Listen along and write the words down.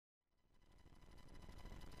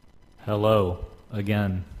Hello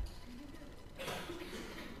again.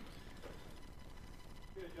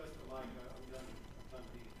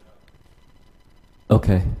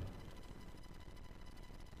 Okay.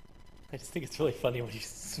 I just think it's really funny when you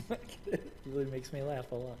smack it. It really makes me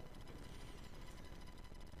laugh a lot.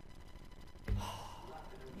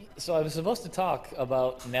 So I was supposed to talk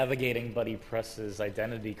about navigating BuddyPress's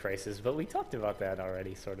identity crisis, but we talked about that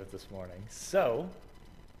already sort of this morning. So,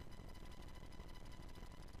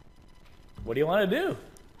 what do you want to do?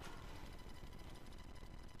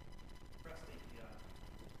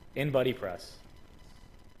 In BuddyPress.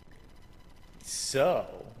 So,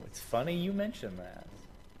 it's funny you mention that.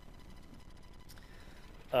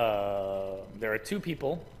 There are two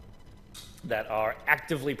people that are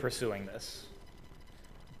actively pursuing this.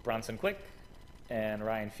 Bronson Quick and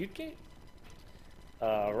Ryan Futgate.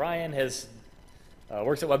 Ryan has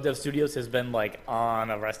works at Web Dev Studios, has been like on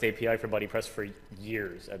a REST API for BuddyPress for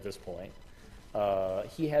years at this point.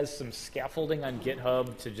 He has some scaffolding on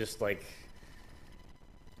GitHub to just like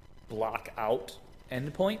block out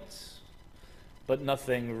endpoints, but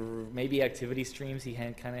nothing, maybe activity streams, he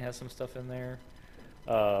kind of has some stuff in there.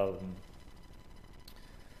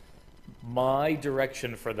 My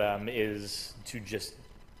direction for them is to just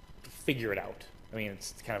figure it out. I mean,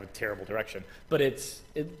 it's kind of a terrible direction, but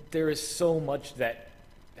there is so much that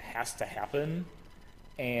has to happen,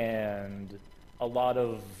 and a lot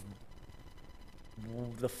of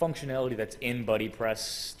the functionality that's in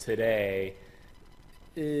BuddyPress today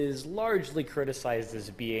is largely criticized as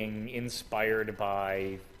being inspired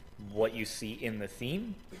by what you see in the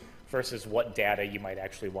theme versus what data you might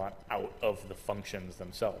actually want out of the functions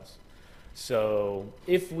themselves. So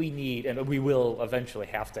if we need, and we will eventually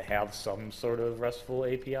have to have some sort of RESTful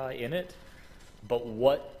API in it, but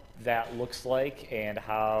what that looks like and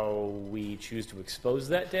how we choose to expose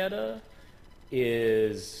that data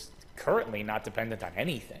is currently not dependent on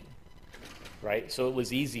anything, right? So it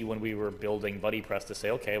was easy when we were building BuddyPress to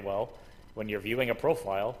say, okay, well, when you're viewing a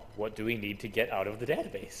profile, what do we need to get out of the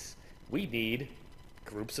database? We need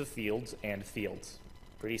groups of fields and fields.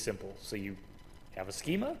 Pretty simple. So you have a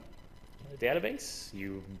schema, a database,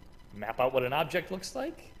 you map out what an object looks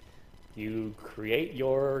like, you create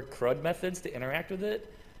your CRUD methods to interact with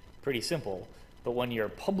it. Pretty simple. But when you're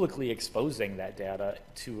publicly exposing that data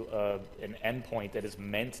to an endpoint that is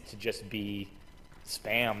meant to just be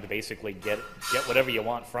spammed, basically get whatever you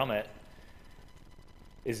want from it,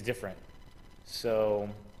 is different. So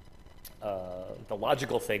the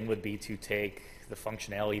logical thing would be to take the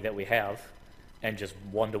functionality that we have and just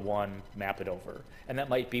one-to-one map it over. And that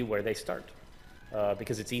might be where they start,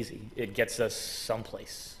 because it's easy. It gets us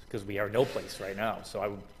someplace, because we are no place right now.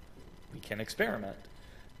 So we can experiment.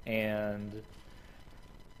 And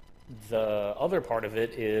the other part of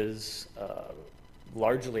it is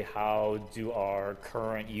largely how do our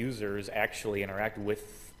current users actually interact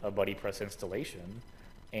with a BuddyPress installation.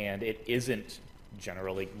 And it isn't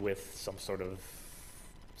generally with some sort of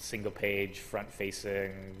single page,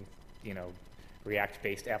 front-facing,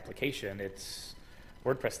 React-based application. It's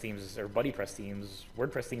WordPress themes or BuddyPress themes.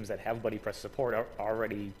 WordPress themes that have BuddyPress support are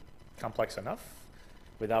already complex enough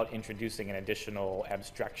without introducing an additional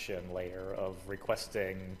abstraction layer of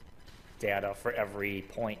requesting data for every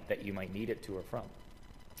point that you might need it to or from.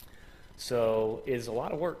 So it's a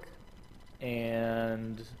lot of work,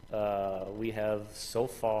 and we have so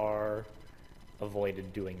far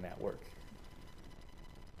avoided doing that work.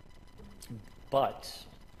 But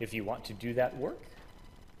if you want to do that work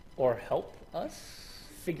or help us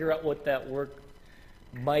figure out what that work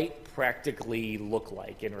might practically look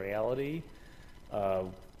like in reality,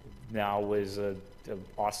 now is an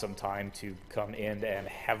awesome time to come in and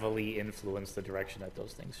heavily influence the direction that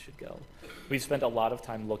those things should go. We've spent a lot of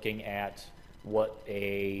time looking at what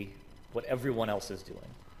everyone else is doing.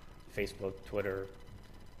 Facebook, Twitter,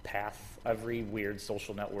 Path, every weird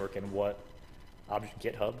social network, and what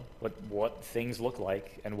GitHub, what things look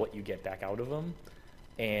like and what you get back out of them.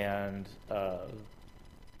 And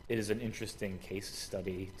it is an interesting case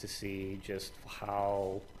study to see just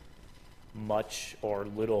how much or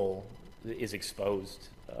little is exposed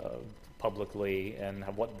publicly, and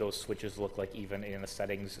what those switches look like even in a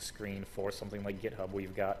settings screen for something like GitHub, where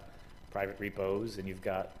you've got private repos and you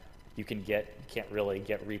can't really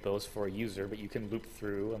get repos for a user, but you can loop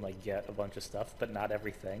through and like get a bunch of stuff, but not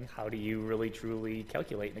everything. How do you really truly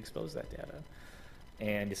calculate and expose that data?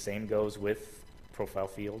 And the same goes with profile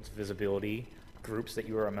fields, visibility, groups that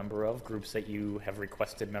you are a member of, groups that you have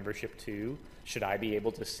requested membership to. Should I be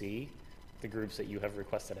able to see the groups that you have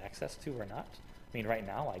requested access to or not? I mean, right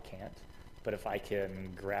now I can't, but if I can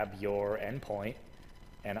grab your endpoint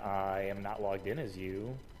and I am not logged in as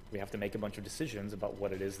you, We have to make a bunch of decisions about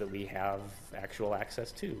what it is that we have actual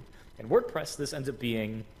access to. In WordPress, this ends up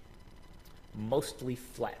being mostly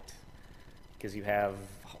flat because you have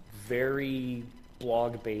very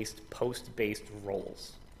blog-based, post-based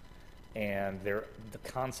roles. And the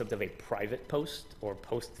concept of a private post or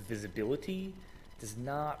post visibility does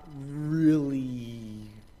not really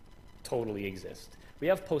totally exist. We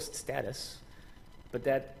have post status, but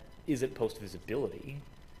that isn't post visibility.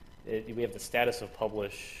 We have the status of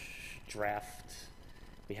publish, draft.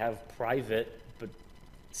 We have private, but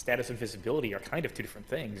status and visibility are kind of two different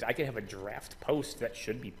things. I could have a draft post that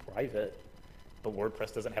should be private, but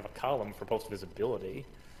WordPress doesn't have a column for post visibility.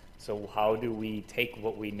 So how do we take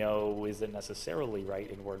what we know isn't necessarily right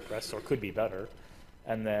in WordPress, or could be better,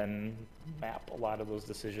 and then map a lot of those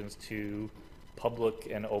decisions to public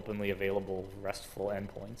and openly available RESTful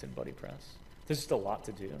endpoints in BuddyPress? There's just a lot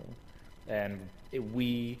to do. And I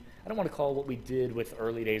don't want to call what we did with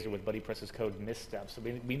early days or with BuddyPress's code missteps. So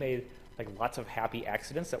we made like lots of happy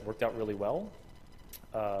accidents that worked out really well.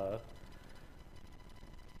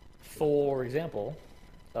 For example,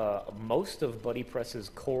 most of BuddyPress's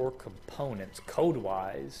core components,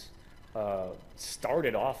 code-wise,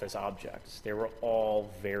 started off as objects. They were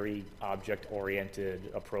all very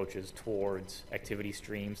object-oriented approaches towards activity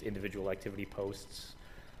streams, individual activity posts.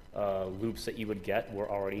 Loops that you would get were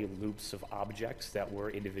already loops of objects that were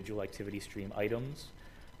individual activity stream items.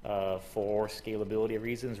 For scalability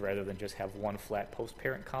reasons, rather than just have one flat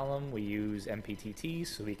post-parent column, we use MPTT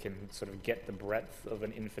so we can sort of get the breadth of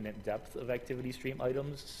an infinite depth of activity stream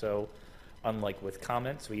items. So unlike with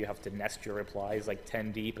comments, where you have to nest your replies like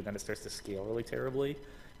 10 deep and then it starts to scale really terribly,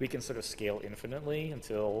 we can sort of scale infinitely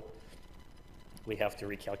until we have to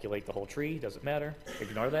recalculate the whole tree. Doesn't matter.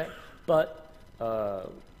 Ignore that. But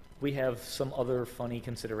we have some other funny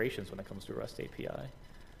considerations when it comes to REST API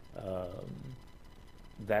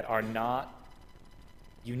that are not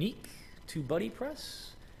unique to BuddyPress,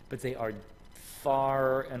 but they are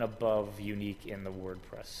far and above unique in the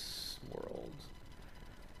WordPress world.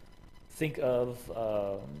 Think of,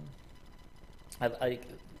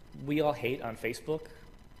 we all hate on Facebook.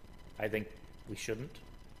 I think we shouldn't,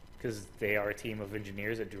 because they are a team of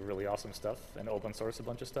engineers that do really awesome stuff and open source a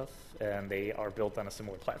bunch of stuff, and they are built on a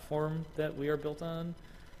similar platform that we are built on.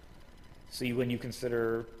 So when you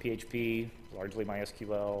consider PHP, largely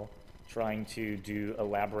MySQL, trying to do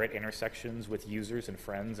elaborate intersections with users and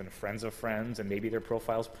friends of friends, and maybe their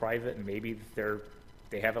profile's private, and maybe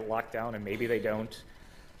they have it locked down, and maybe they don't.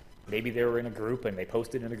 Maybe they were in a group and they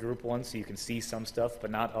posted in a group once so you can see some stuff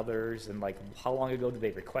but not others, and like how long ago did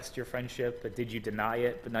they request your friendship, but did you deny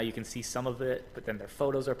it, but now you can see some of it, but then their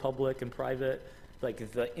photos are public and private.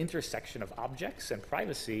 Like the intersection of objects and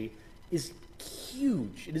privacy is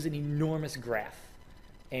huge. It is an enormous graph,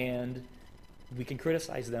 and we can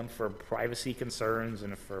criticize them for privacy concerns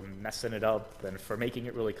and for messing it up and for making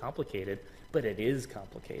it really complicated, but it is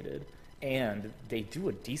complicated. And they do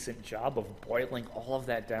a decent job of boiling all of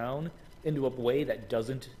that down into a way that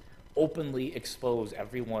doesn't openly expose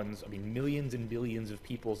everyone's, millions and billions of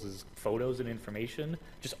people's photos and information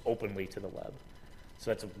just openly to the web.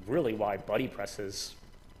 So that's really why BuddyPress has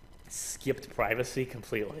skipped privacy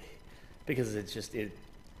completely, because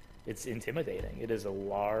it's intimidating. It is a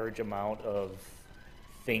large amount of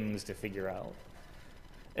things to figure out.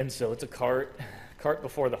 And so it's a cart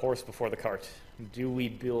before the horse before the cart. Do we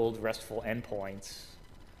build RESTful endpoints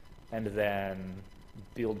and then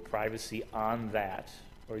build privacy on that,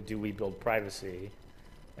 or do we build privacy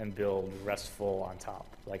and build RESTful on top?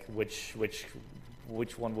 Like which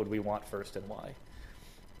one would we want first and why?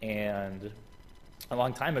 And a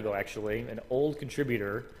long time ago, actually, an old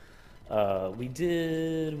contributor, I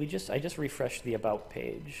just refreshed the about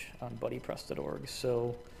page on buddypress.org.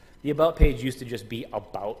 So the about page used to just be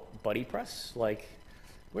about BuddyPress, like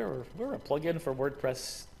we're a plugin for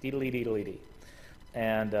WordPress, deedly.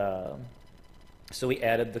 And so we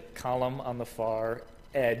added the column on the far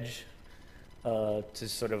edge to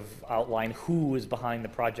sort of outline who is behind the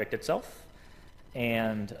project itself,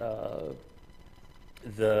 and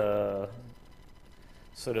the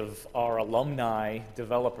sort of our alumni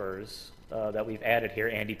developers that we've added here,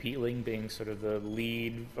 Andy Peatling being sort of the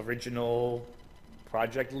lead, original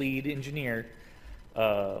project lead engineer,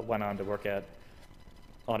 went on to work at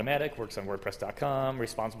Automatic, works on WordPress.com,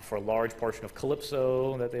 responsible for a large portion of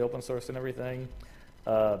Calypso that they open sourced and everything.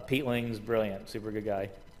 Peatling's brilliant, super good guy.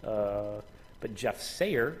 But Jeff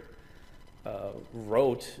Sayer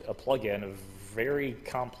wrote a plugin, a very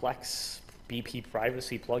complex BP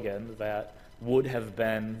privacy plugin that would have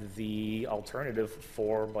been the alternative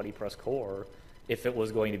for BuddyPress Core if it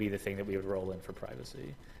was going to be the thing that we would roll in for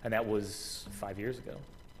privacy. And that was 5 years ago.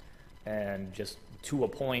 and just to a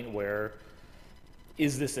point where,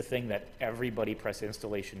 is this a thing that every BuddyPress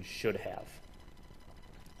installation should have?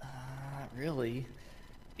 Not really.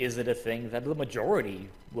 Is it a thing that the majority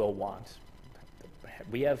will want?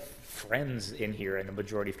 We have friends in here, and the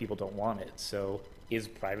majority of people don't want it. So is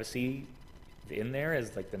privacy in there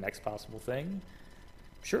as like the next possible thing?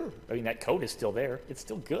 Sure. I mean, that code is still there. It's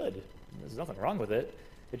still good. There's nothing wrong with it.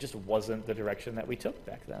 It just wasn't the direction that we took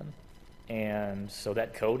back then. And so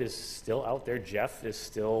that code is still out there. Jeff is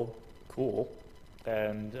still cool.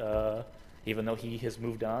 And even though he has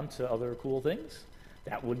moved on to other cool things,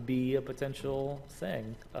 that would be a potential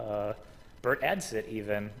thing. Bert Adsit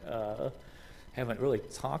even, haven't really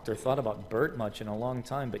talked or thought about Bert much in a long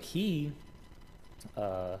time, but he,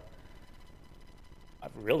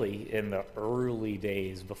 really in the early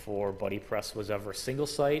days before BuddyPress was ever single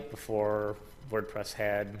site, before WordPress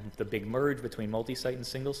had the big merge between multi-site and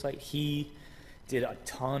single site, he did a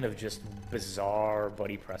ton of just bizarre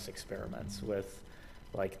BuddyPress experiments with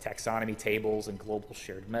like taxonomy tables and global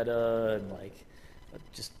shared meta and like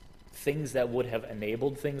just things that would have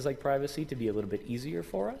enabled things like privacy to be a little bit easier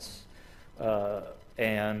for us.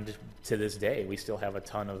 And to this day, we still have a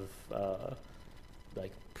ton of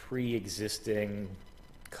like pre-existing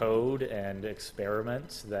code and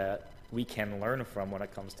experiments that we can learn from when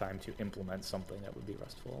it comes time to implement something that would be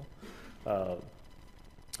RESTful. I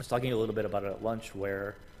was talking a little bit about it at lunch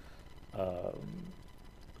where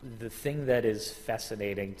the thing that is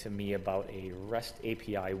fascinating to me about a REST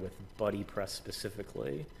API with BuddyPress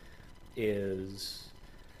specifically is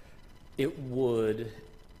it would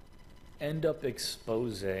end up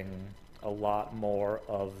exposing a lot more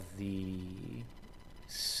of the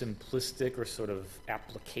simplistic or sort of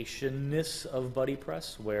application-ness of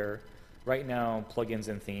BuddyPress, where right now plugins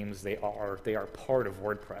and themes, they are part of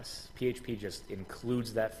WordPress. PHP just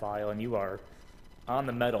includes that file, and you are on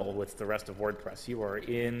the metal with the rest of WordPress. You are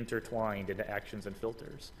intertwined into actions and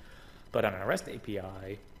filters. But on a REST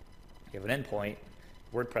API, you have an endpoint,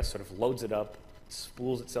 WordPress sort of loads it up,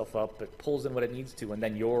 spools itself up, it pulls in what it needs to, and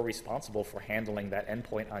then you're responsible for handling that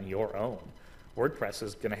endpoint on your own. WordPress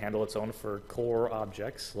is going to handle its own for core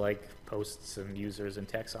objects like posts and users and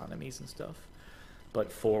taxonomies and stuff. But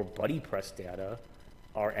for BuddyPress data,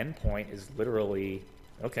 our endpoint is literally,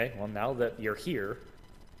 okay, well, now that you're here,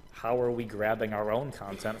 how are we grabbing our own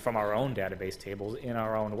content from our own database tables in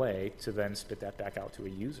our own way to then spit that back out to a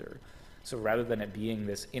user? So rather than it being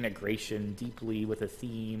this integration deeply with a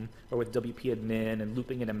theme or with WP admin and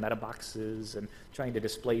looping into meta boxes and trying to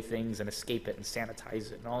display things and escape it and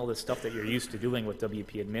sanitize it and all this stuff that you're used to doing with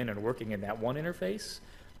WP admin and working in that one interface,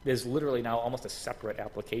 there's literally now almost a separate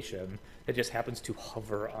application that just happens to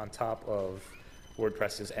hover on top of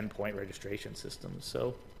WordPress's endpoint registration system.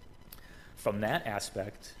 So from that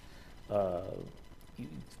aspect,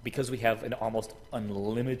 because we have an almost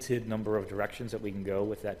unlimited number of directions that we can go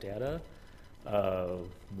with that data,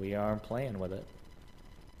 we are playing with it.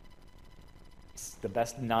 It's the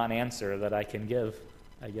best non-answer that I can give,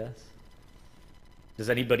 I guess. Does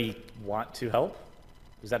anybody want to help?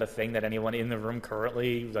 Is that a thing that anyone in the room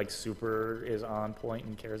currently like super is on point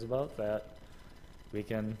and cares about, that we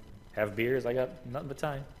can have beers? I got nothing but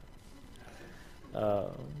time.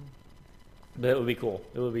 But it would be cool.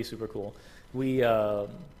 It would be super cool. We,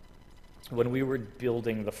 when we were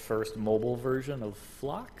building the first mobile version of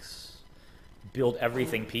Flux, build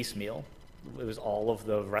everything piecemeal. It was all of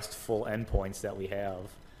the RESTful endpoints that we have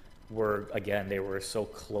were, again, they were so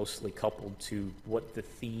closely coupled to what the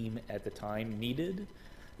theme at the time needed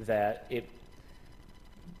that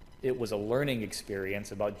it was a learning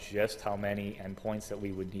experience about just how many endpoints that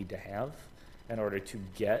we would need to have in order to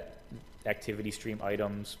get activity stream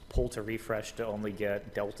items, pull to refresh to only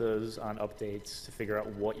get deltas on updates, to figure out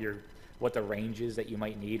what the range is that you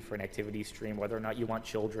might need for an activity stream, whether or not you want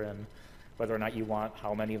children, whether or not you want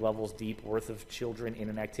how many levels deep worth of children in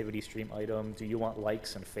an activity stream item, do you want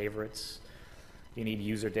likes and favorites? You need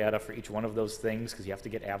user data for each one of those things because you have to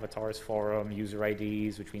get avatars for them, user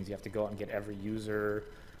IDs, which means you have to go out and get every user.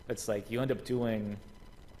 It's like you end up doing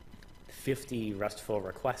 50 RESTful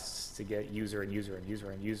requests to get user and user and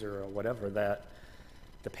user and user or whatever, that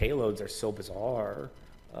the payloads are so bizarre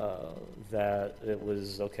that it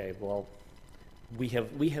was, okay, well, we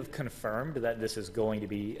have confirmed that this is going to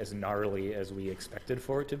be as gnarly as we expected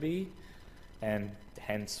for it to be, and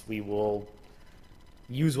hence we will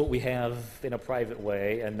use what we have in a private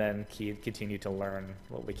way and then continue to learn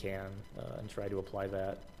what we can and try to apply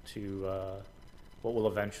that to what will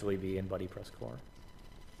eventually be in BuddyPress core.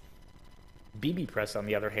 BBPress, on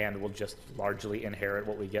the other hand, will just largely inherit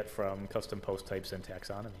what we get from custom post types and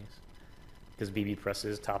taxonomies, because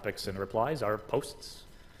BBPress's topics and replies are posts.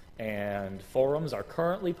 And forums are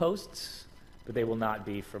currently posts, but they will not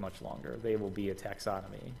be for much longer. They will be a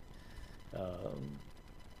taxonomy.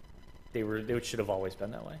 They should have always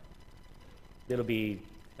been that way. It'll be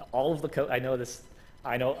all of the code. I know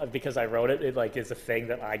because I wrote it. It like is a thing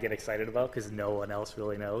that I get excited about because no one else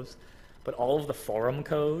really knows. But all of the forum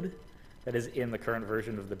code that is in the current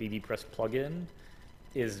version of the BuddyPress plugin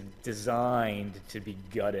is designed to be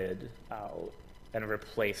gutted out and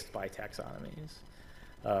replaced by taxonomies.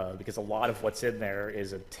 Because a lot of what's in there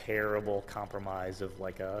is a terrible compromise of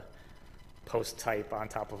like a post type on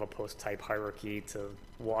top of a post type hierarchy to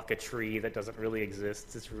walk a tree that doesn't really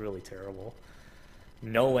exist. It's really terrible.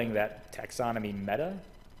 Knowing that taxonomy meta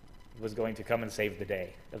was going to come and save the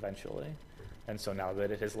day eventually. And so now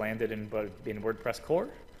that it has landed in WordPress core,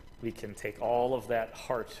 we can take all of that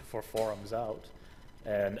heart for forums out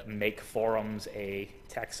and make forums a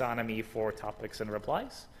taxonomy for topics and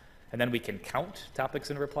replies. And then we can count topics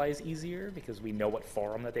and replies easier because we know what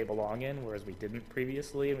forum that they belong in, whereas we didn't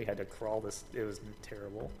previously, and we had to crawl this. It was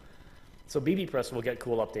terrible. So BuddyPress will get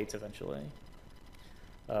cool updates eventually.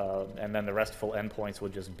 And then the restful endpoints will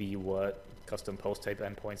just be what custom post type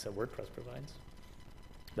endpoints that WordPress provides.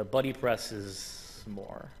 The BuddyPress is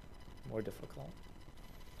more difficult.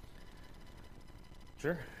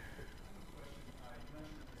 Sure.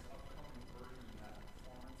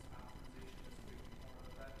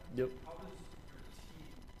 Yep. How does your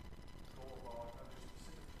team go about, are there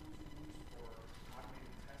specific tools you use for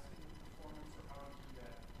automated testing of performance, or how do you do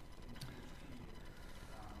that in PHP,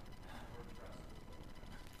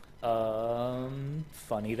 WordPress?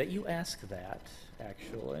 Funny that you ask that,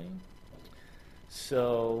 actually.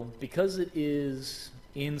 So, because it is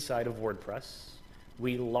inside of WordPress,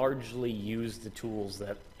 we largely use the tools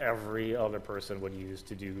that every other person would use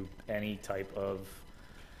to do any type of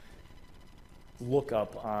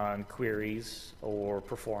lookup on queries or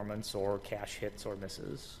performance or cache hits or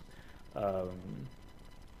misses. The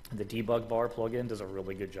debug bar plugin does a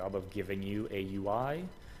really good job of giving you a UI.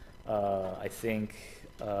 I think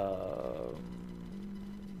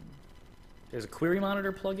there's a query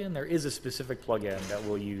monitor plugin. There is a specific plugin that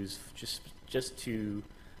we'll use just to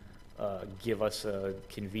give us a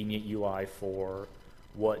convenient UI for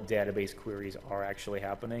what database queries are actually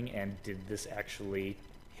happening and did this actually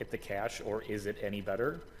hit the cache or is it any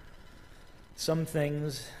better? Some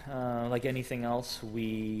things, like anything else,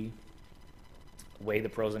 we weigh the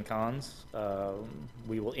pros and cons.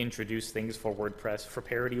 We will introduce things for WordPress, for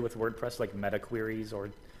parity with WordPress, like meta queries or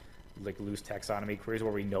like loose taxonomy queries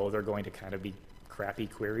where we know they're going to kind of be crappy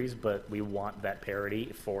queries, but we want that parity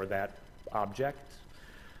for that object.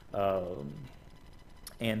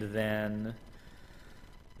 And then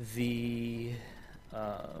the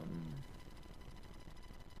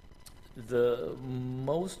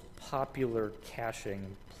most popular caching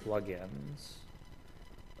plugins,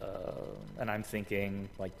 and I'm thinking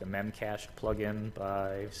like the Memcache plugin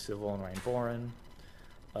by Civil and Ryan Boren,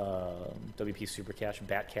 WP Supercache,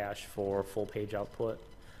 Batcache for full page output.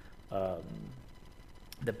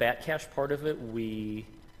 The Batcache part of it we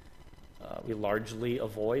largely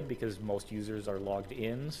avoid because most users are logged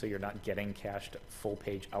in, so you're not getting cached full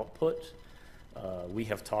page output. We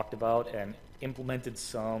have talked about and implemented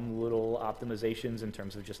some little optimizations in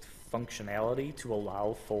terms of just functionality to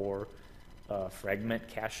allow for fragment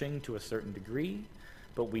caching to a certain degree,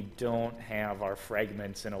 but we don't have our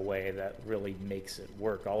fragments in a way that really makes it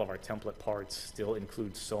work. All of our template parts still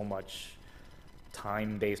include so much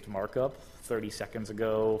time-based markup. 30 seconds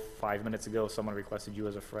ago, 5 minutes ago, someone requested you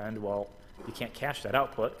as a friend. Well, you can't cache that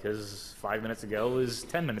output because 5 minutes ago is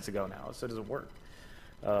 10 minutes ago now, so it doesn't work.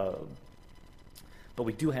 But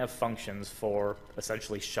we do have functions for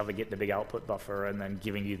essentially shoving it in the big output buffer and then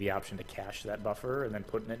giving you the option to cache that buffer and then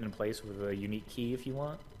putting it in place with a unique key if you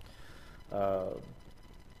want.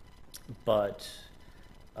 But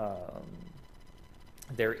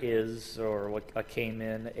there is, or what came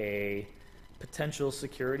in, a potential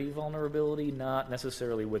security vulnerability, not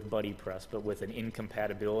necessarily with BuddyPress, but with an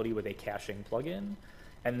incompatibility with a caching plugin.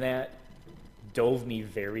 And that dove me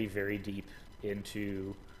very, very deep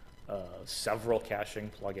into several caching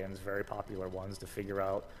plugins, very popular ones, to figure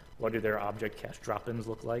out what do their object cache drop-ins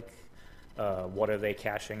look like, what are they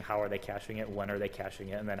caching, how are they caching it, when are they caching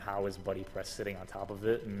it, and then how is BuddyPress sitting on top of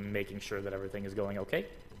it and making sure that everything is going okay.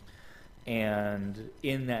 And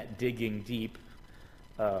in that digging deep,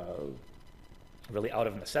 really out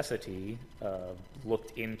of necessity,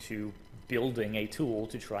 looked into building a tool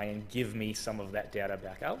to try and give me some of that data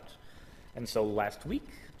back out. And so last week,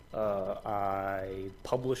 I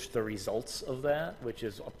published the results of that, which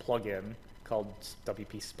is a plugin called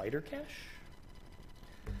WP Spider Cache.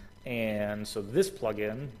 And so this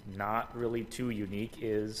plugin, not really too unique,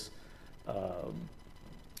 is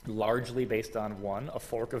largely based on a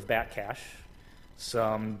fork of bat cache,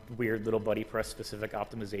 some weird little BuddyPress specific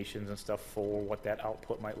optimizations and stuff for what that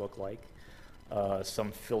output might look like,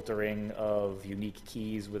 some filtering of unique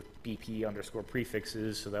keys with BP underscore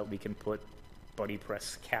prefixes so that we can put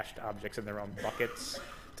BuddyPress cached objects in their own buckets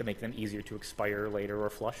to make them easier to expire later or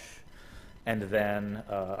flush. And then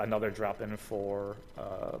another drop-in for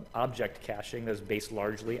object caching that's based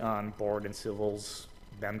largely on Board and Civil's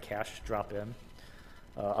memcache drop-in.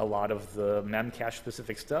 A lot of the memcache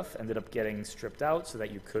specific stuff ended up getting stripped out so that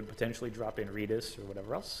you could potentially drop in Redis or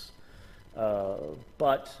whatever else.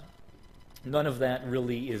 But none of that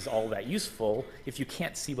really is all that useful if you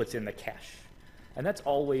can't see what's in the cache. And that's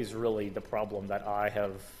always really the problem that I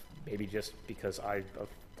have, maybe just because I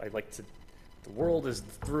like to, the world is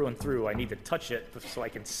through and through, I need to touch it so I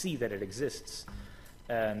can see that it exists.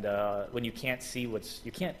 And when you can't see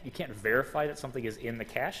you can't verify that something is in the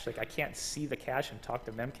cache. Like I can't see the cache and talk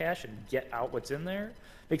to memcache and get out what's in there.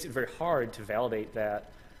 It makes it very hard to validate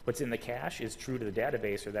that what's in the cache is true to the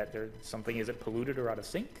database or that something isn't polluted or out of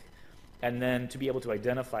sync. And then to be able to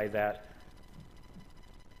identify that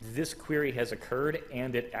this query has occurred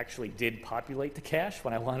and it actually did populate the cache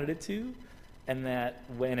when I wanted it to, and that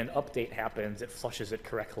when an update happens, it flushes it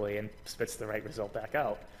correctly and spits the right result back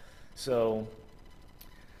out. So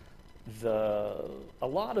a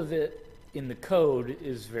lot of it in the code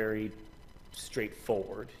is very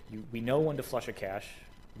straightforward. We know when to flush a cache.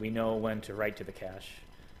 We know when to write to the cache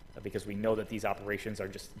because we know that these operations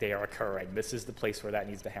they are occurring. This is the place where that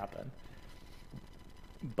needs to happen.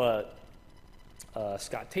 But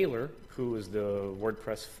Scott Taylor, who is the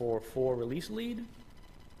WordPress 4.4 release lead,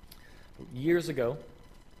 years ago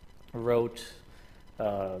wrote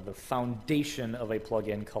the foundation of a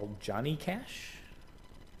plugin called Johnny Cache.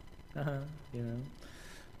 And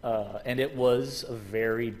it was a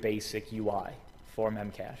very basic UI for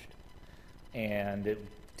memcached. And it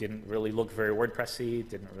didn't really look very WordPressy,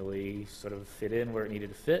 didn't really sort of fit in where it needed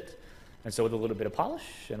to fit. And so with a little bit of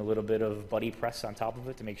polish and a little bit of BuddyPress on top of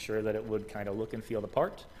it to make sure that it would kind of look and feel the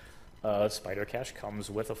part, Spider Cache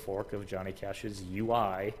comes with a fork of Johnny Cache's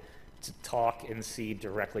UI to talk and see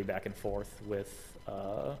directly back and forth with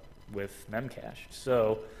memcache.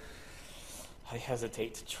 So I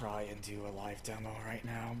hesitate to try and do a live demo right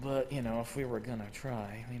now, but if we were gonna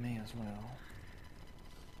try, we may as well.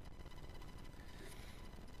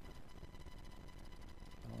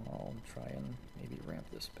 I'll try and maybe ramp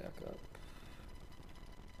this back up.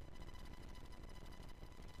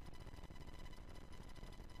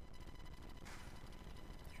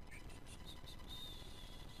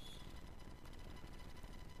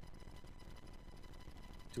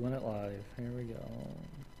 Doing it live. Here we go.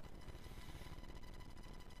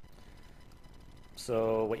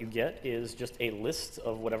 So what you get is just a list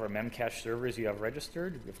of whatever memcache servers you have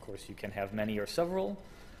registered. Of course, you can have many or several.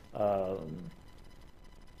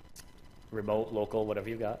 Remote, local, whatever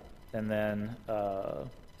you got. And then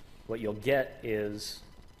what you'll get is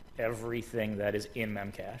everything that is in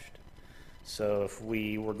memcached. So if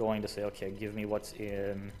we were going to say, okay, give me what's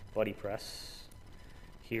in BuddyPress,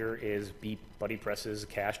 here is BuddyPress's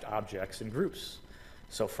cached objects and groups.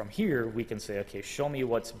 So from here, we can say, okay, show me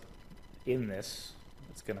what's in this.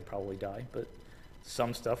 It's going to probably die, but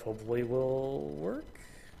some stuff hopefully will work.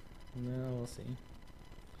 No, we'll see.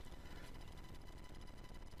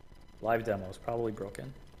 Live demo is probably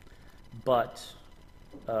broken, but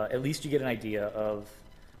at least you get an idea of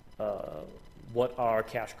what our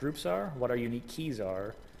cache groups are, what our unique keys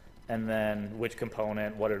are, and then which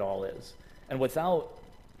component, what it all is. And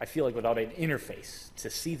I feel like without an interface to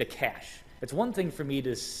see the cache, it's one thing for me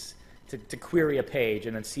to query a page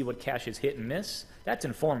and then see what cache is hit and miss. That's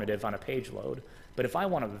informative on a page load. But if I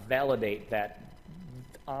want to validate that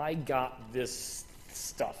I got this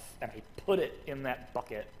stuff and I put it in that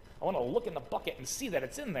bucket, I want to look in the bucket and see that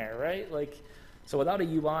it's in there, right? So without a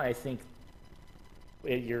UI, I think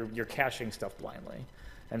you're caching stuff blindly.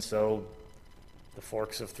 And so the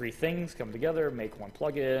forks of three things come together, make one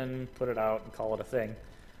plugin, put it out, and call it a thing.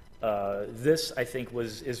 This, I think,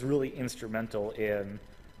 is really instrumental in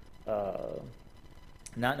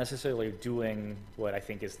not necessarily doing what I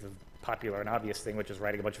think is the popular and obvious thing, which is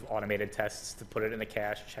writing a bunch of automated tests to put it in the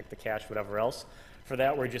cache, check the cache, whatever else. For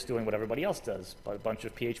that, we're just doing what everybody else does, but a bunch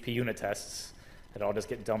of PHP unit tests that all just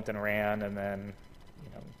get dumped and ran, and then,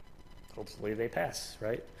 hopefully they pass,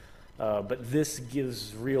 right? But this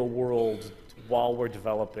gives real world, while we're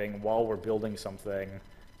developing, while we're building something,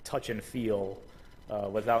 touch and feel,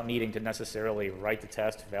 without needing to necessarily write the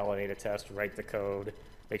test, validate a test, write the code,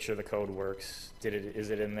 make sure the code works. Is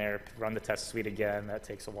it in there? Run the test suite again. That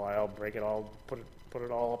takes a while. Break it all, put it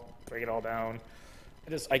all, break it all down. I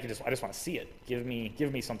just want to see it. Give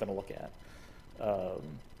me something to look at.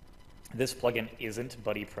 This plugin isn't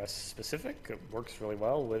BuddyPress specific. It works really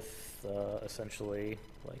well with essentially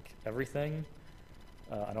like everything.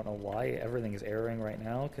 I don't know why everything is erroring right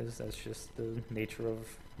now, because that's just the nature of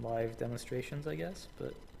live demonstrations, I guess.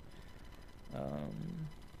 But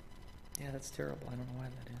yeah, that's terrible. I don't know why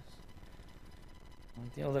that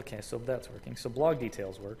is. Okay, so that's working. So blog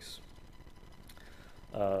details works.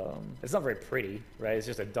 It's not very pretty, right? It's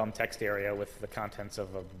just a dumb text area with the contents of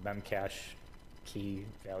a memcache key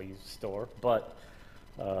value store, but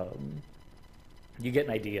you get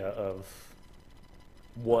an idea of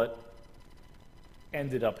what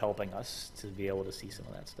ended up helping us to be able to see some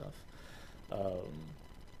of that stuff.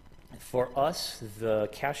 For us, the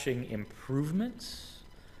caching improvements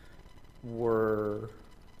were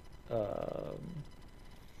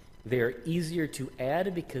they're easier to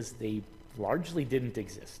add because they largely didn't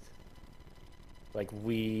exist. Like,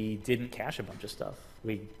 we didn't cache a bunch of stuff.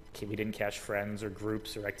 We didn't cache friends or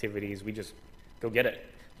groups or activities. We just go get it.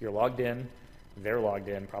 You're logged in, they're logged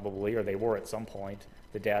in probably, or they were at some point.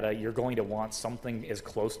 The data, you're going to want something as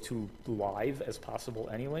close to live as possible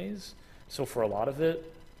anyways. So for a lot of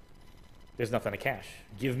it, there's nothing to cache.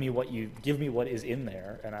 Give me what is in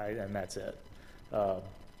there, and that's it.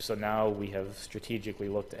 So now we have strategically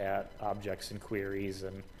looked at objects and queries,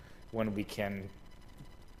 and when we can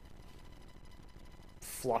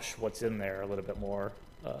flush what's in there a little bit more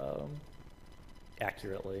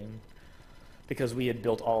accurately. Because we had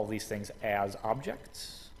built all of these things as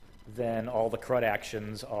objects, then all the CRUD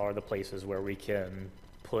actions are the places where we can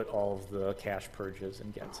put all of the cache purges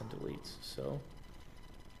and gets and deletes. So,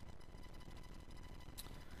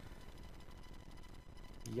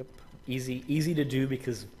 yep, easy to do,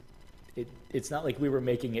 because it's not like we weren't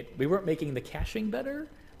making the caching better.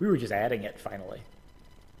 We were just adding it finally.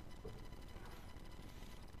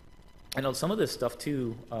 I know some of this stuff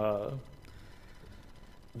too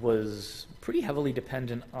was pretty heavily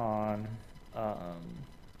dependent on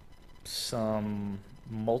some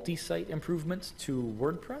multi-site improvements to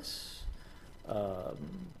WordPress. A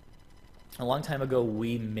long time ago,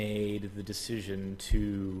 we made the decision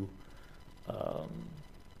to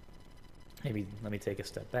maybe let me take a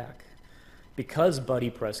step back. Because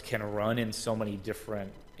BuddyPress can run in so many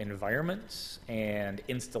different environments and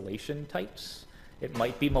installation types, it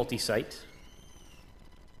might be multi-site.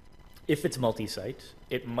 If it's multi-site,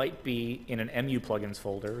 it might be in an MU plugins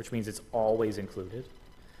folder, which means it's always included.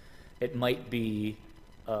 It might be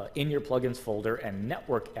in your plugins folder and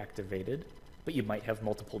network activated, but you might have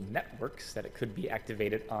multiple networks that it could be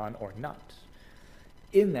activated on or not.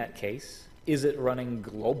 In that case, is it running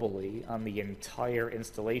globally on the entire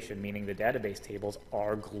installation, meaning the database tables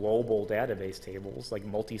are global database tables, like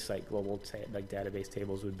multi-site global like database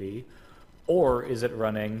tables would be? Or is it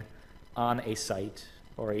running on a site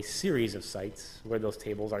or a series of sites where those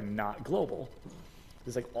tables are not global?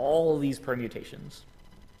 There's like all of these permutations.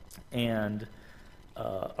 And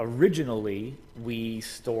originally, we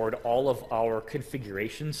stored all of our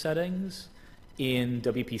configuration settings in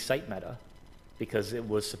WP Site Meta, because it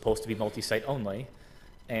was supposed to be multi-site only,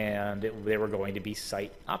 and they were going to be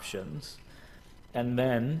site options. And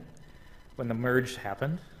then, when the merge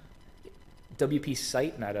happened, WP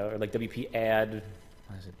Site Meta, or like WP Add,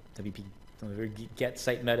 what is it? WP Get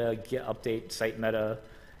Site Meta, Get Update Site Meta.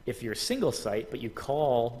 If you're a single site, but you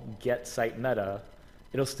call Get Site Meta,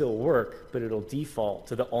 it'll still work, but it'll default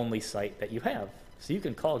to the only site that you have. So you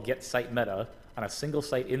can call Get Site Meta on a single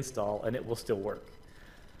site install, and it will still work.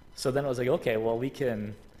 So then I was like, okay, well, we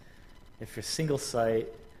can, if you're single site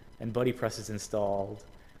and BuddyPress is installed,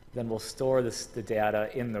 then we'll store the data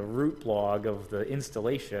in the root blog of the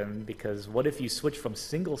installation, because what if you switch from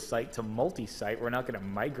single site to multi-site? We're not going to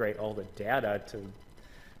migrate all the data to... I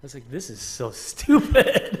was like, this is so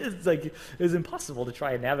stupid. It's impossible to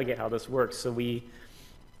try and navigate how this works. So we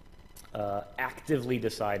actively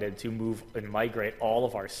decided to move and migrate all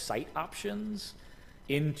of our site options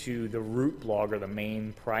into the root blog, or the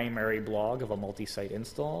main primary blog of a multi-site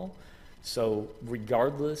install. So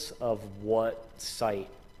regardless of what site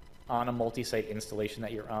on a multi-site installation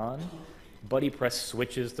that you're on, BuddyPress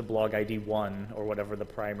switches to blog ID 1, or whatever the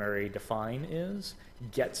primary define is,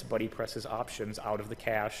 gets BuddyPress's options out of the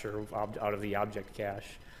cache or out of the object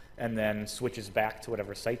cache, and then switches back to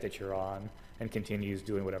whatever site that you're on and continues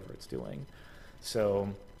doing whatever it's doing. So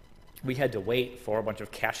we had to wait for a bunch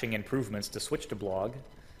of caching improvements to switch to blog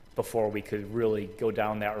before we could really go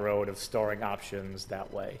down that road of storing options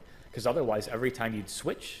that way. Because otherwise, every time you'd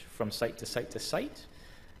switch from site to site to site,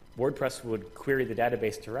 WordPress would query the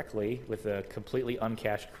database directly with a completely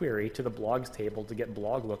uncached query to the blogs table to get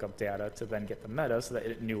blog lookup data to then get the meta so that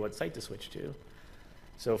it knew what site to switch to.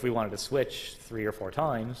 So if we wanted to switch 3 or 4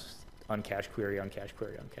 times, uncached query, uncached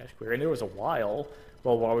query, uncached query, and there was a while,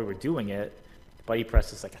 while we were doing it,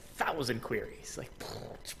 BuddyPress is like 1,000 queries. Like,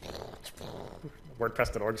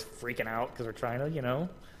 WordPress.org's freaking out because we're trying to, you know,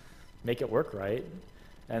 make it work right.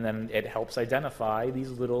 And then it helps identify these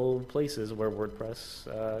little places where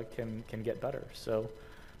WordPress can get better. So,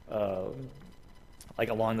 like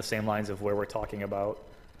along the same lines of where we're talking about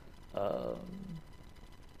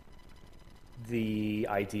the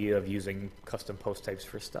idea of using custom post types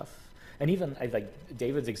for stuff. And even like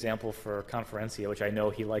David's example for Conferencia, which I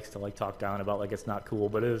know he likes to like talk down about, like it's not cool,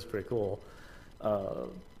 but it is pretty cool.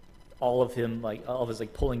 All of his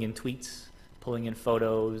like pulling in tweets, pulling in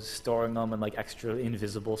photos, storing them in like extra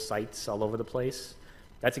invisible sites all over the place.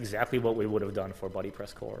 That's exactly what we would have done for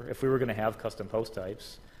BuddyPress core. If we were going to have custom post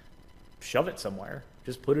types, shove it somewhere.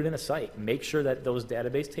 Just put it in a site. Make sure that those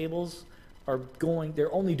database tables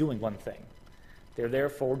they're only doing one thing. They're there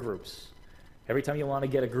for groups. Every time you want to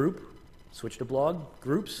get a group, switch to blog,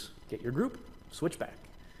 groups, get your group, switch back.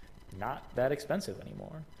 Not that expensive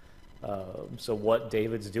anymore. So what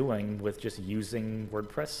David's doing with just using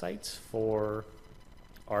WordPress sites for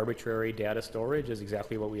arbitrary data storage is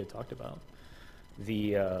exactly what we had talked about.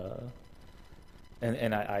 I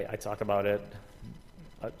talk about it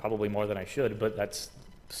probably more than I should, but that's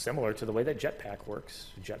similar to the way that Jetpack works.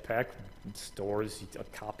 Jetpack stores a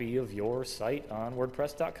copy of your site on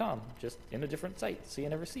WordPress.com, just in a different site, so you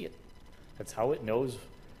never see it. That's how it knows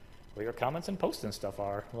where your comments and posts and stuff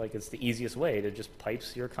are. Like, it's the easiest way to just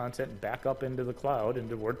pipes your content back up into the cloud,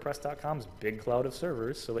 into WordPress.com's big cloud of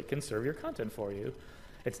servers, so it can serve your content for you.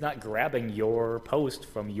 It's not grabbing your post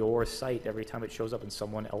from your site every time it shows up in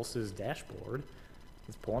someone else's dashboard.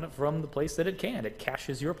 It's pulling it from the place that it can. It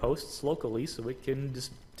caches your posts locally so it can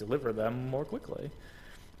just deliver them more quickly.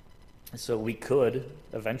 So we could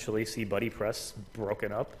eventually see BuddyPress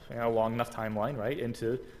broken up in a long enough timeline, right,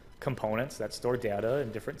 into components that store data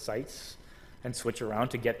in different sites and switch around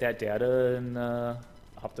to get that data in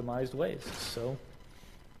optimized ways. So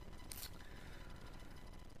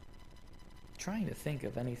trying to think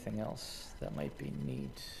of anything else that might be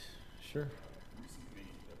neat. Sure. Recently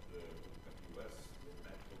at the US, they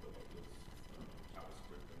mentioned about this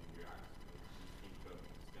JavaScript and React. Do you think that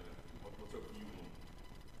it's gonna be what's your view on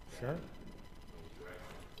Sure.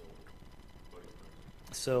 direction for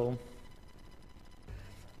BuddyPress? So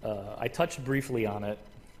I touched briefly on it,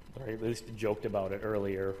 or at least joked about it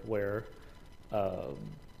earlier, where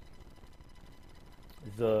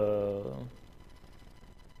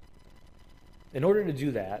in order to do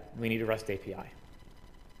that, we need a REST API.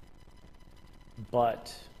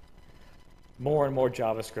 But more and more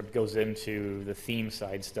JavaScript goes into the theme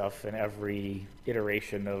side stuff in every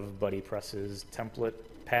iteration of BuddyPress's template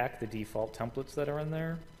pack, the default templates that are in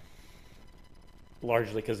there.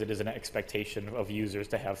 Largely because it is an expectation of users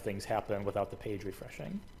to have things happen without the page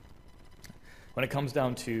refreshing. When it comes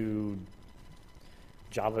down to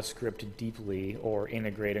JavaScript deeply or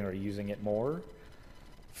integrating or using it more,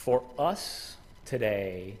 for us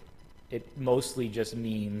today, it mostly just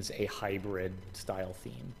means a hybrid style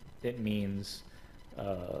theme. It means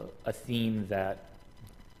a theme that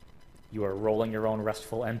you are rolling your own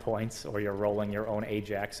RESTful endpoints or you're rolling your own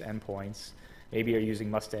AJAX endpoints. Maybe you're using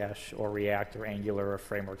Mustache or React or Angular or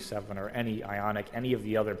Framework 7 or any Ionic, any of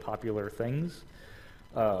the other popular things.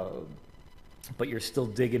 But you're still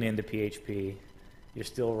digging into PHP. You're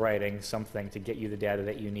still writing something to get you the data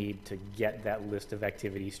that you need to get that list of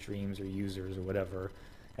activity streams or users or whatever.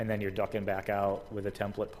 And then you're ducking back out with a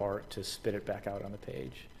template part to spit it back out on the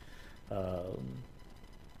page.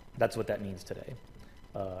 That's what that means today.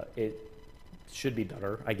 It should be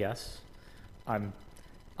better, I guess.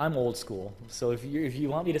 I'm old school, so if you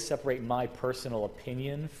want me to separate my personal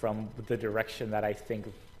opinion from the direction that I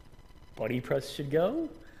think BuddyPress should go,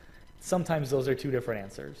 sometimes those are two different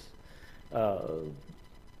answers.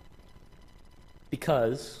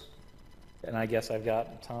 Because, and I guess I've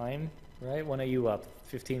got time, right? When are you up?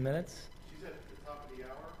 15 minutes? She's at the top of the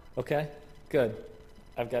hour. Okay, good.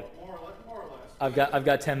 I've got More or less. I've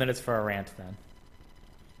got 10 minutes for a rant then.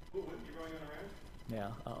 Ooh, what, you going on a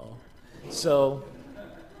rant? Yeah. Uh-oh. So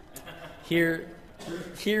here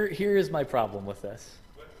is my problem with this.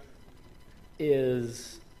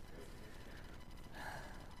 Is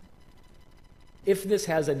if this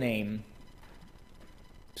has a name,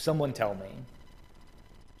 someone tell me.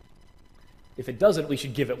 If it doesn't, we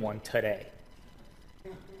should give it one today.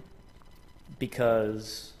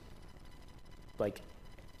 Because like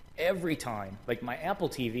every time. Like my Apple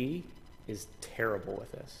TV is terrible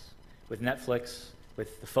with this. With Netflix,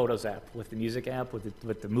 with the Photos app, with the Music app,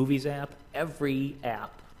 with the Movies app, every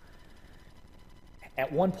app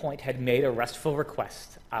at one point had made a RESTful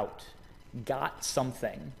request out, got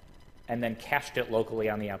something, and then cached it locally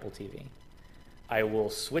on the Apple TV. I will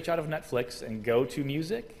switch out of Netflix and go to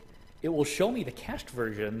Music. It will show me the cached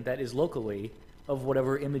version that is locally of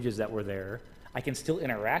whatever images that were there. I can still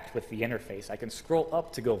interact with the interface. I can scroll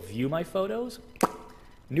up to go view my photos.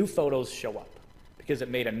 New photos show up because it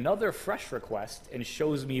made another fresh request and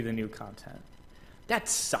shows me the new content. That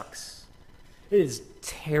sucks. It is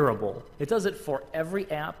terrible. It does it for every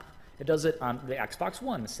app. It does it on the Xbox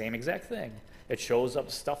One, the same exact thing. It shows up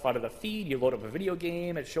stuff out of the feed. You load up a video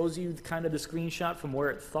game. It shows you kind of the screenshot from where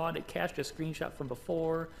it thought it cached a screenshot from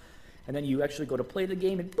before. And then you actually go to play the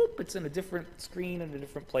game, and boop, it's in a different screen in a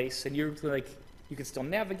different place. And you're like, you can still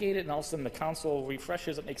navigate it, and all of a sudden the console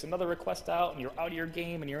refreshes. It makes another request out, and you're out of your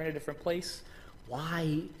game, and you're in a different place.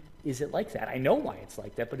 Why is it like that? I know why it's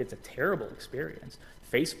like that, but it's a terrible experience.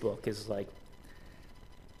 Facebook is like,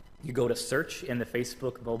 you go to search in the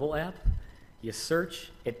Facebook mobile app, you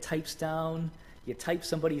search, it types down, you type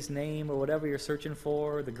somebody's name or whatever you're searching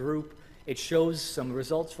for, the group, it shows some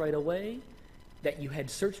results right away that you had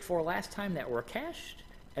searched for last time that were cached,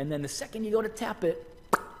 and then the second you go to tap it,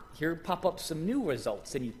 here pop up some new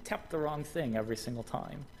results, and you tap the wrong thing every single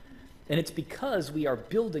time. And it's because we are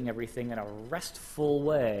building everything in a RESTful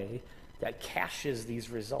way that caches these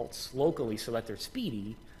results locally so that they're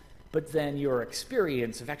speedy, but then your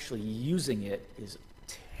experience of actually using it is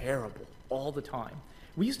terrible all the time.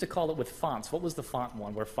 We used to call it with fonts. What was the font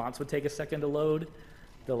one where fonts would take a second to load?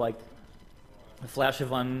 The flash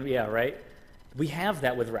of yeah, right? We have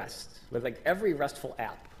that with REST. With like every RESTful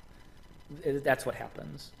app, that's what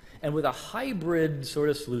happens. And with a hybrid sort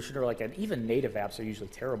of solution, or even native apps are usually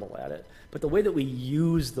terrible at it, but the way that we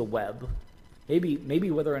use the web,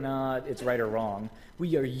 maybe whether or not it's right or wrong,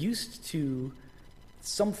 we are used to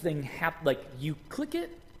something like you click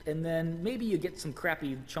it, and then maybe you get some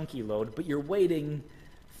crappy chunky load, but you're waiting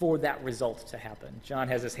for that result to happen. John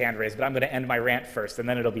has his hand raised, but I'm going to end my rant first, and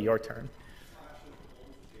then it'll be your turn.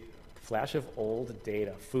 Flash of old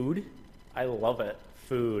data. Food? I love it.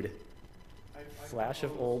 Food. Flash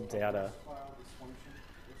of old data.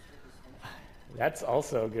 That's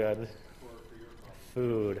also good.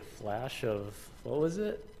 Food. Flash of, what was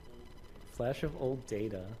it? Flash of old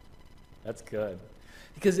data. That's good.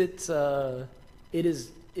 Because it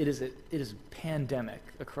is pandemic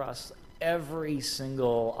across every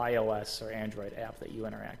single iOS or Android app that you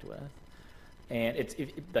interact with. And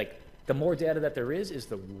the more data that there is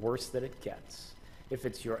the worse that it gets. If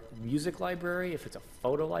it's your music library, if it's a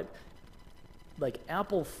photo library, like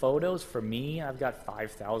Apple Photos, for me, I've got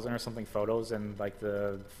 5,000 or something photos and like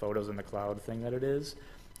the photos in the cloud thing that it is.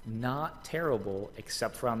 Not terrible,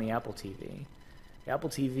 except for on the Apple TV. Apple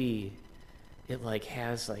TV, it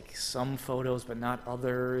has some photos but not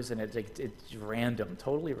others, and it's random,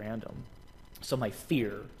 totally random. So my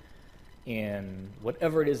fear in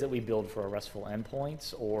whatever it is that we build for our RESTful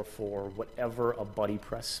endpoints, or for whatever a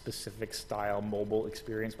BuddyPress specific style mobile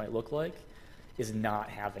experience might look like, is not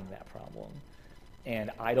having that problem.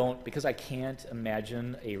 And because I can't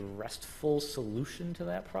imagine a RESTful solution to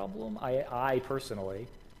that problem, I personally,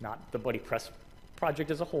 not the BuddyPress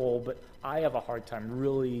project as a whole, but I have a hard time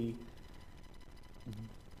really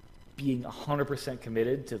being 100%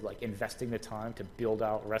 committed to investing the time to build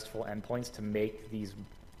out RESTful endpoints to make the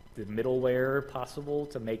middleware possible,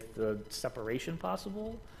 to make the separation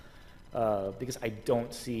possible, because I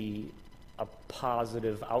don't see a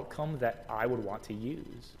positive outcome that I would want to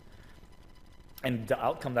use. And the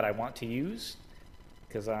outcome that I want to use,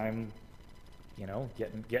 because I'm,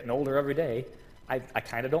 getting older every day, I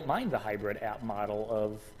kind of don't mind the hybrid app model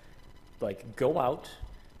of go out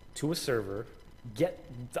to a server, get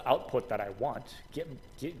the output that I want, get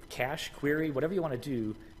cache, query, whatever you want to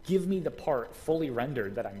do, give me the part fully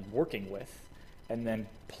rendered that I'm working with, and then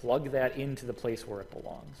plug that into the place where it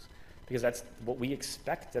belongs. Because that's what we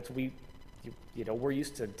expect. That's what we're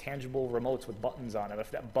used to tangible remotes with buttons on it. If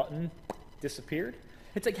that button disappeared,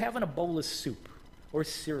 it's like having a bowl of soup or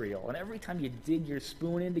cereal, and every time you dig your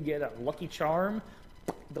spoon in to get a Lucky Charm,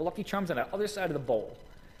 the Lucky Charm's on the other side of the bowl.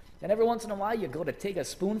 And every once in a while you go to take a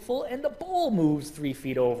spoonful and the bowl moves 3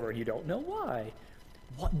 feet over and you don't know why.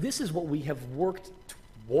 This is what we have worked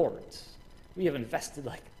towards. We have invested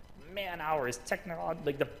man hours,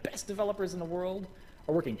 the best developers in the world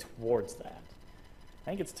are working towards that. I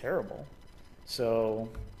think it's terrible. So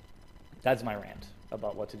that's my rant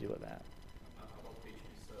about what to do with that.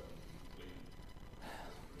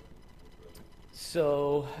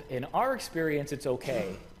 So in our experience, it's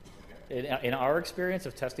okay. In our experience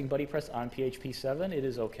of testing BuddyPress on PHP 7, it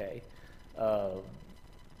is okay.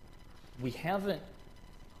 We haven't.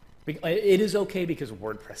 It is okay because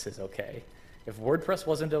WordPress is okay. If WordPress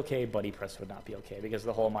wasn't okay, BuddyPress would not be okay because of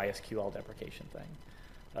the whole MySQL deprecation thing.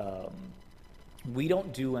 We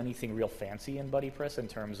don't do anything real fancy in BuddyPress in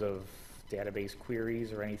terms of database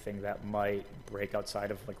queries or anything that might break outside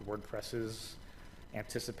of like WordPress's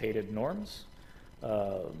anticipated norms.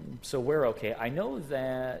 So we're okay. I know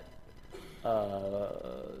that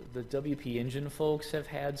the WP Engine folks have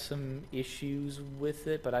had some issues with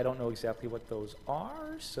it, but I don't know exactly what those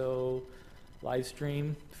are. So live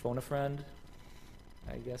stream, phone a friend.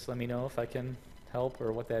 I guess let me know if I can help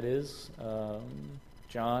or what that is.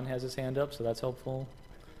 John has his hand up, so that's helpful.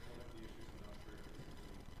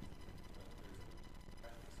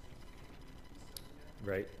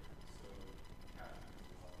 Right.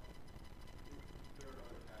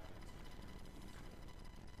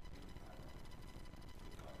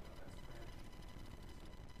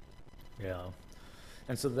 Yeah.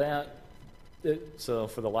 And so so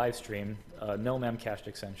for the live stream, no memcached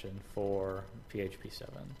extension for PHP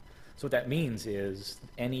 7. So what that means is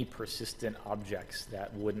any persistent objects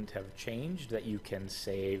that wouldn't have changed that you can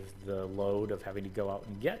save the load of having to go out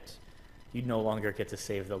and get, you no longer get to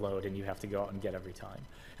save the load and you have to go out and get every time.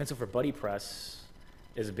 And so for BuddyPress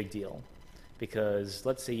is a big deal because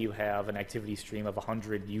let's say you have an activity stream of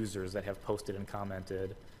 100 users that have posted and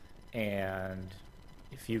commented, and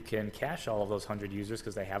if you can cache all of those 100 users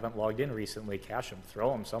because they haven't logged in recently, cache them,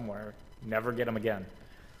 throw them somewhere, never get them again.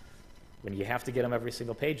 When you have to get them every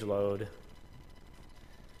single page load,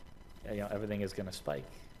 everything is going to spike.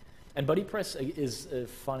 And BuddyPress is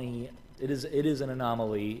funny. It is an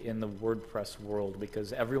anomaly in the WordPress world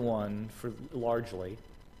because everyone, for largely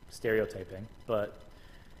stereotyping, but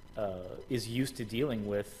is used to dealing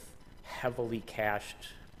with heavily cached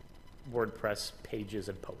WordPress pages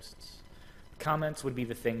and posts. Comments would be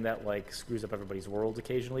the thing that like screws up everybody's world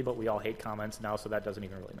occasionally, but we all hate comments now, so that doesn't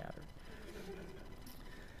even really matter.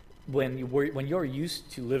 When you're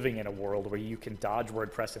used to living in a world where you can dodge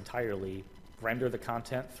WordPress entirely, render the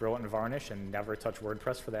content, throw it in Varnish, and never touch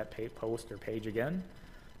WordPress for that post or page again,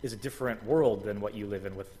 is a different world than what you live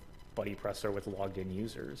in with BuddyPress or with logged in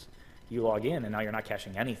users. You log in and now you're not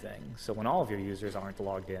caching anything. So when all of your users aren't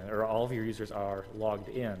logged in, or all of your users are logged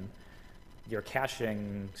in, your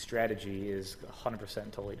caching strategy is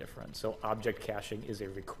 100% totally different. So object caching is a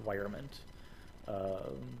requirement.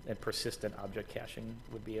 And persistent object caching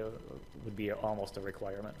would be almost a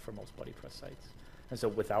requirement for most BuddyPress sites. And so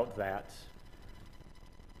without that,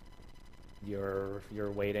 you're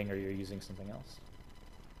waiting or you're using something else.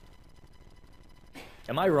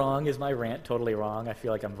 Am I wrong? Is my rant totally wrong? I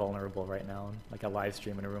feel like I'm vulnerable right now, like a live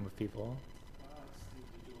stream in a room of people.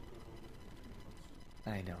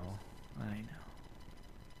 I know.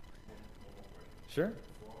 Sure.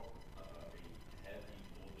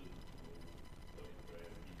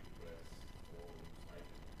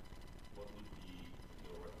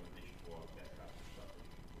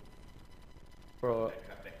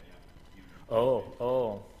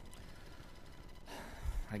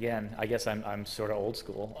 Again, I guess I'm sort of old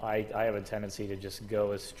school. I have a tendency to just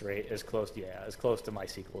go as close to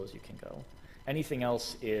MySQL as you can go. Anything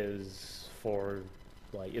else is for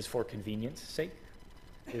convenience sake,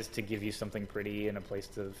 is to give you something pretty and a place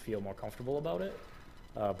to feel more comfortable about it.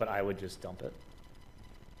 But I would just dump it.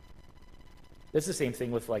 It's the same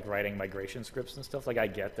thing with like writing migration scripts and stuff. Like I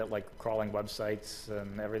get that like crawling websites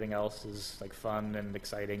and everything else is like fun and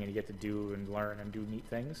exciting and you get to do and learn and do neat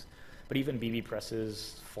things. But even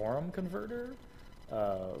BBPress's forum converter,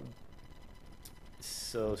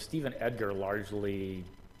 so Stephen Edgar largely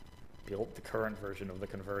built the current version of the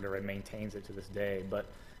converter and maintains it to this day. But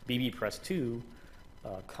BBPress 2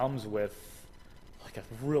 comes with like a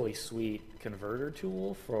really sweet converter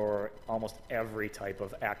tool for almost every type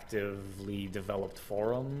of actively developed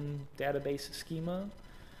forum database schema.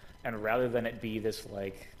 And rather than it be this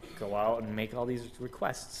like go out and make all these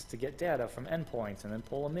requests to get data from endpoints and then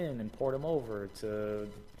pull them in and port them over to the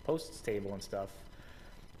posts table and stuff,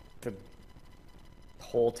 the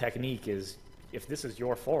whole technique is if this is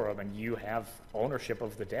your forum and you have ownership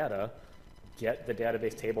of the data, get the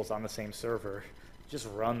database tables on the same server, just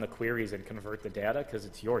run the queries and convert the data because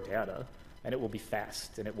it's your data, and it will be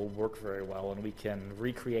fast and it will work very well, and we can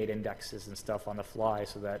recreate indexes and stuff on the fly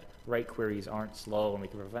so that write queries aren't slow, and we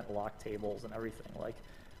can prevent lock tables and everything. Like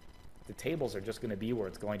the tables are just going to be where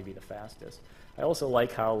it's going to be the fastest. I also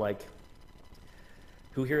like how like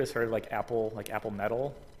who here has heard like Apple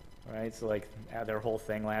Metal? right? So like their whole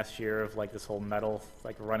thing last year of like this whole metal,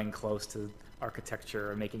 like running close to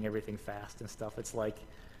architecture and making everything fast and stuff. It's like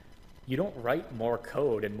you don't write more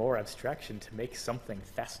code and more abstraction to make something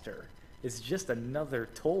faster. It's just another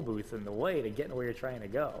toll booth in the way to get where you're trying to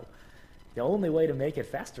go. The only way to make it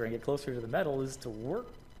faster and get closer to the metal is to work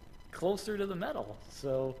closer to the metal.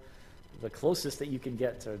 So the closest that you can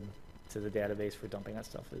get to the database for dumping that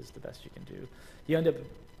stuff is the best you can do. You end up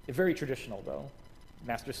very traditional though,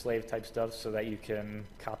 master-slave type stuff so that you can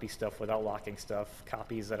copy stuff without locking stuff,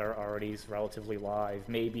 copies that are already relatively live,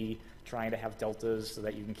 maybe trying to have deltas so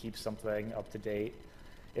that you can keep something up to date.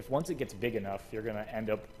 If once it gets big enough, you're going to end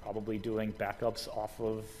up probably doing backups off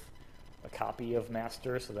of a copy of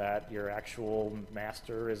master so that your actual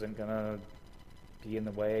master isn't going to be in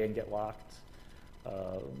the way and get locked.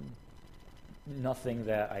 Nothing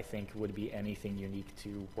that I think would be anything unique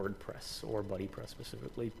to WordPress or BuddyPress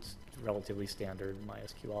specifically. It's relatively standard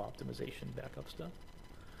MySQL optimization backup stuff.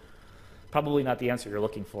 Probably not the answer you're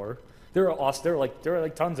looking for. There are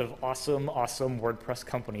tons of awesome WordPress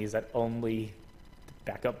companies that only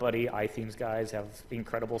Backup Buddy, iThemes guys have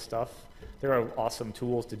incredible stuff. There are awesome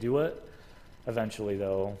tools to do it. Eventually,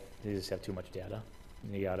 though, you just have too much data.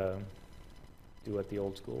 You gotta do it the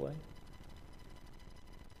old school way.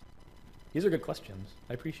 These are good questions.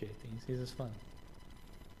 I appreciate these. These is fun.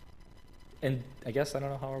 And I guess, I don't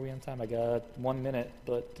know, how are we on time? I got 1 minute,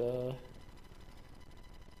 but, you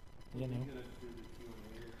know.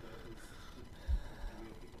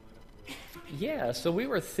 Yeah, so we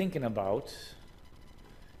were thinking about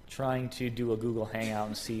trying to do a Google Hangout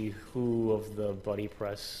and see who of the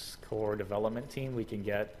BuddyPress core development team we can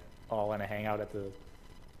get all in a Hangout at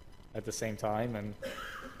the same time. And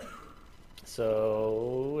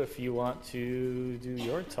so if you want to do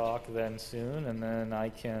your talk then soon, and then I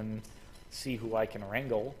can see who I can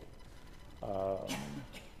wrangle. Yeah, we got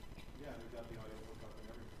the audio hooked up and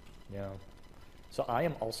everything. Yeah. So I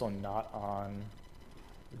am also not on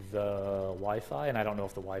the Wi-Fi, and I don't know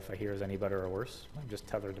if the Wi-Fi here is any better or worse. I'm just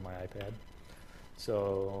tethered to my iPad.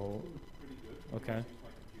 So, Pretty good. okay.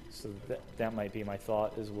 So that might be my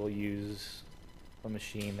thought, is we'll use a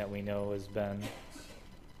machine that we know has been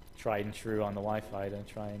tried and true on the Wi-Fi to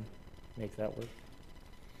try and make that work.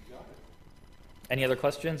 Got it. Any other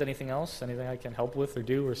questions? Anything else? Anything I can help with or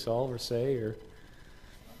do or solve or say? Or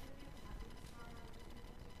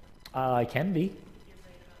I can be.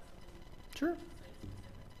 Sure.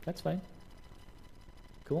 That's fine.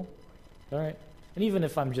 Cool. All right. And even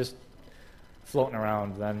if I'm just floating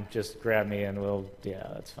around, then just grab me and yeah,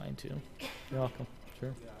 that's fine too. You're welcome.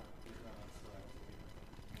 Sure. Yeah,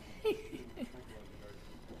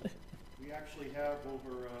 we actually have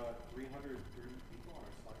over 330 people on our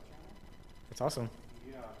Slack channel. That's awesome.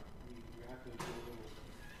 Yeah, we have to do a little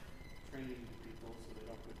training to people so they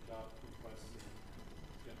don't put job requests in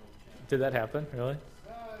general channel. Did that happen? Really?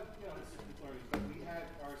 Yeah, it's learning, but we had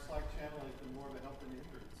our Slack channel has been more of a help than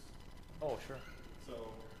hindrance. Oh, sure.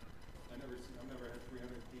 So I've never had 300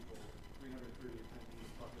 people, 330